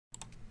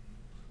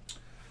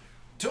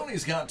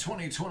Tony's got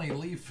 2020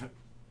 Leaf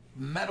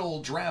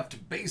Metal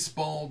Draft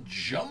Baseball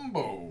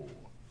Jumbo.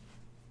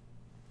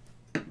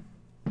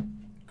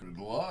 Good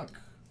luck.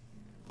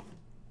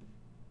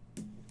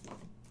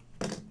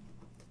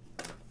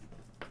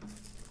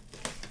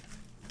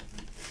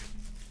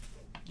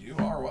 You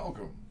are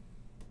welcome.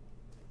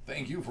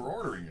 Thank you for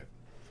ordering it.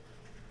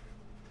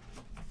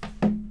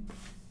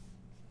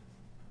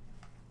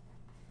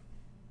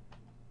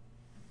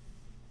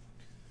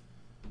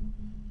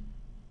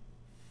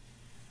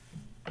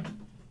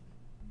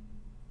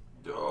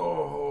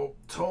 Oh,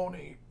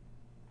 Tony.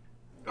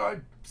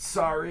 I'm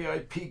sorry I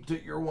peeked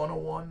at your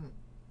 101.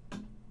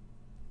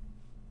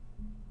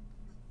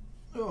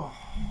 Oh,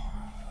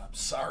 I'm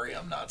sorry.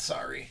 I'm not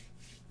sorry.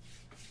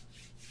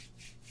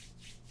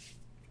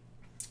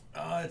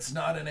 It's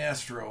not an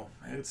Astro.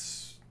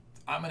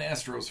 I'm an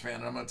Astros fan,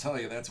 and I'm going to tell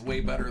you, that's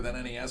way better than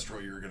any Astro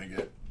you're going to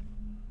get.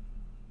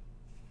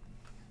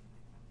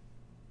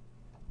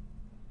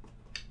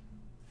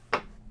 I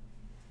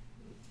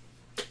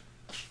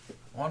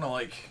want to,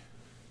 like,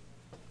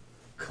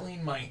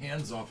 clean my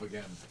hands off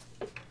again.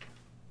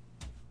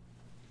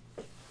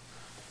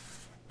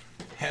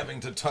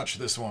 Having to touch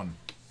this one.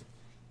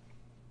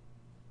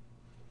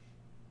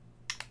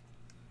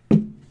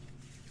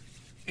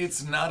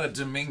 It's not a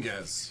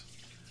Dominguez,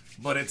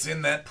 but it's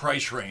in that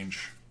price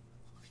range.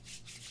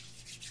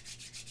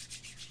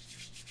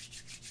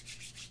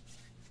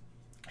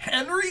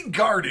 Henry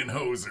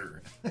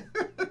Gardenhoser.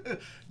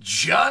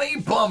 Johnny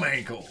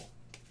Bumankle.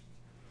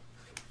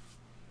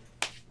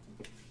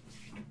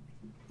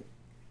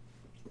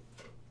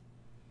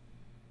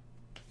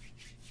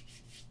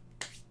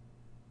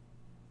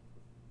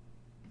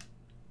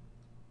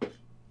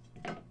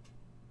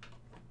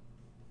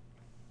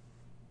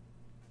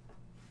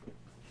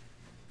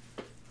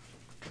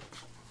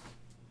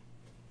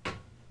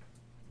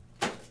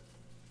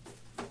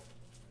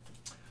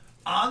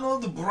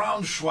 Arnold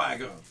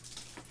Braunschweiger.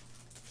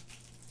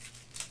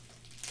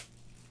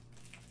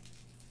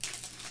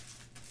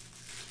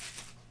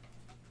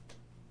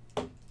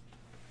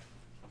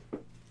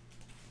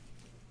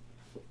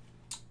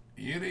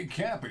 Yiddy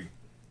Cappy.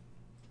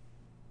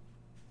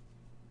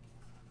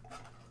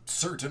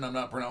 Certain I'm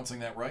not pronouncing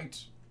that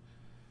right.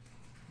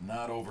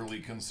 Not overly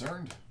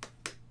concerned.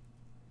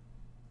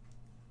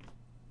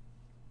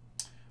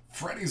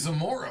 Freddie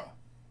Zamora.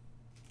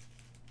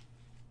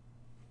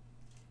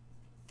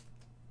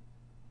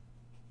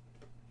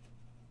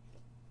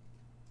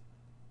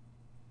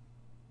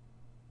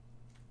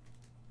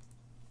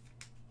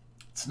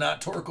 It's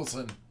not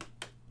Torkelson.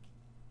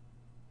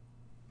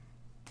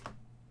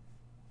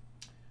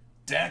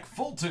 Dak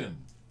Fulton.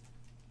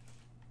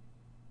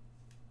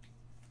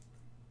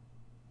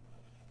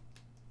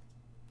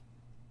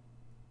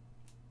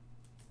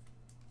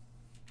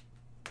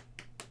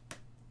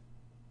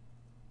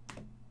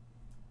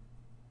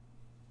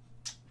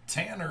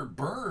 Tanner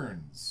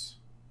Burns.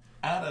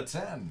 Out of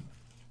 10.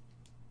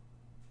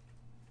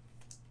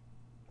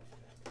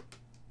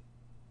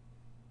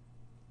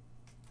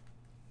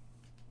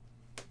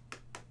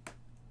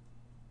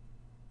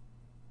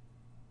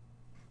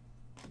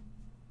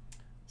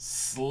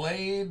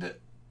 Slade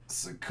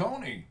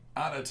Ciccone,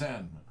 out of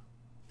 10.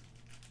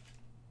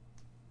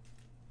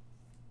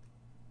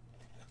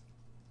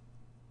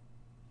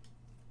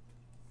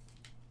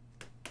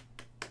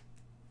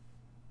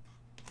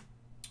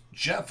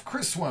 Jeff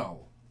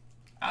Criswell,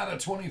 out of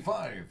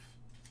 25.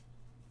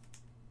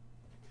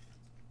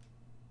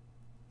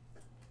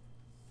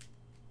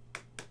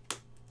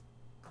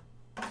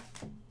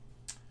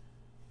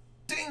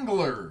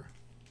 Dingler,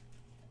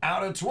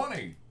 out of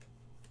 20.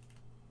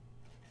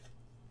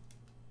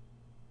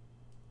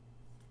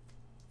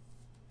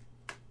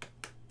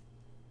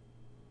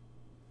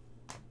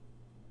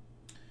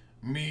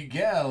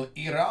 Miguel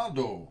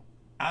Irado,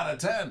 out of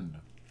 10.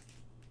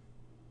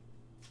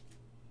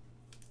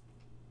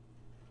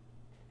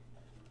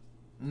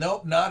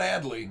 Nope, not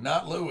Adley,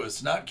 not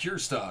Lewis, not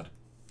Kierstad,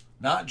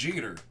 not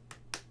Jeter.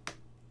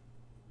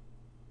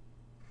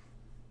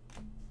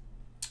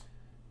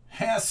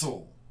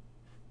 Hassel.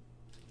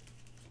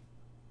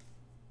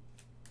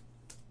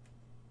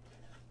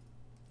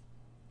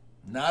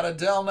 Not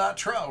Adele, not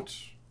Trout.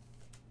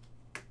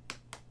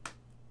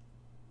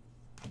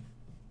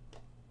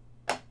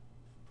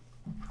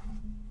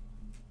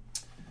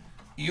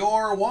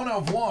 Your 1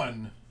 of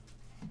 1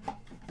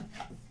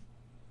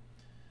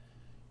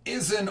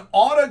 is an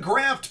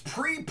autographed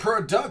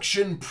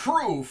pre-production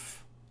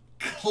proof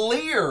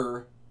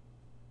clear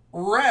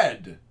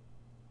red.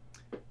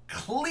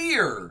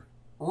 Clear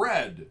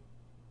red.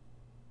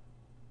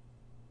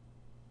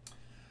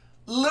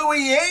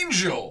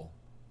 LuisAngel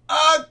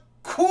Acuna.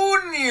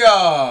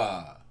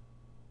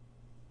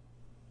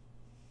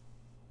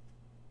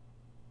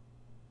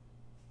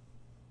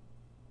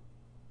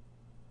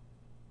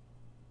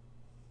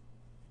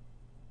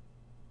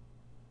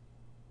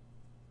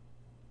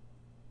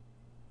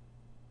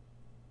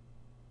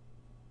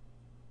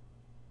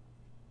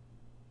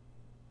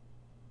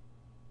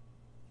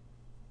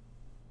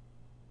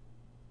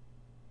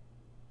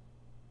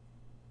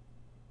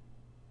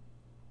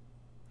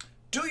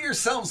 Do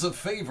yourselves a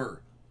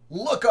favor.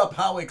 Look up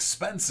how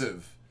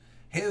expensive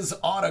his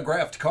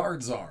autographed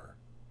cards are.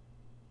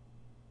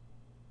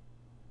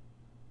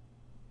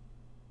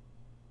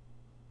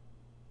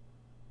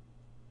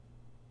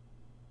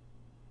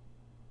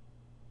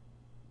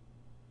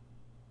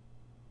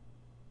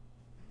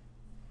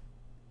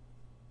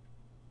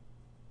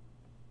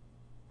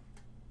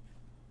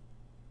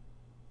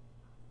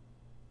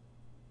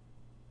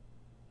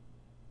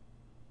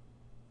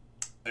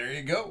 There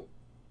you go.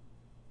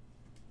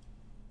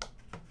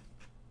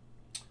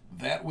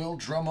 That will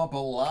drum up a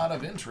lot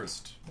of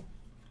interest.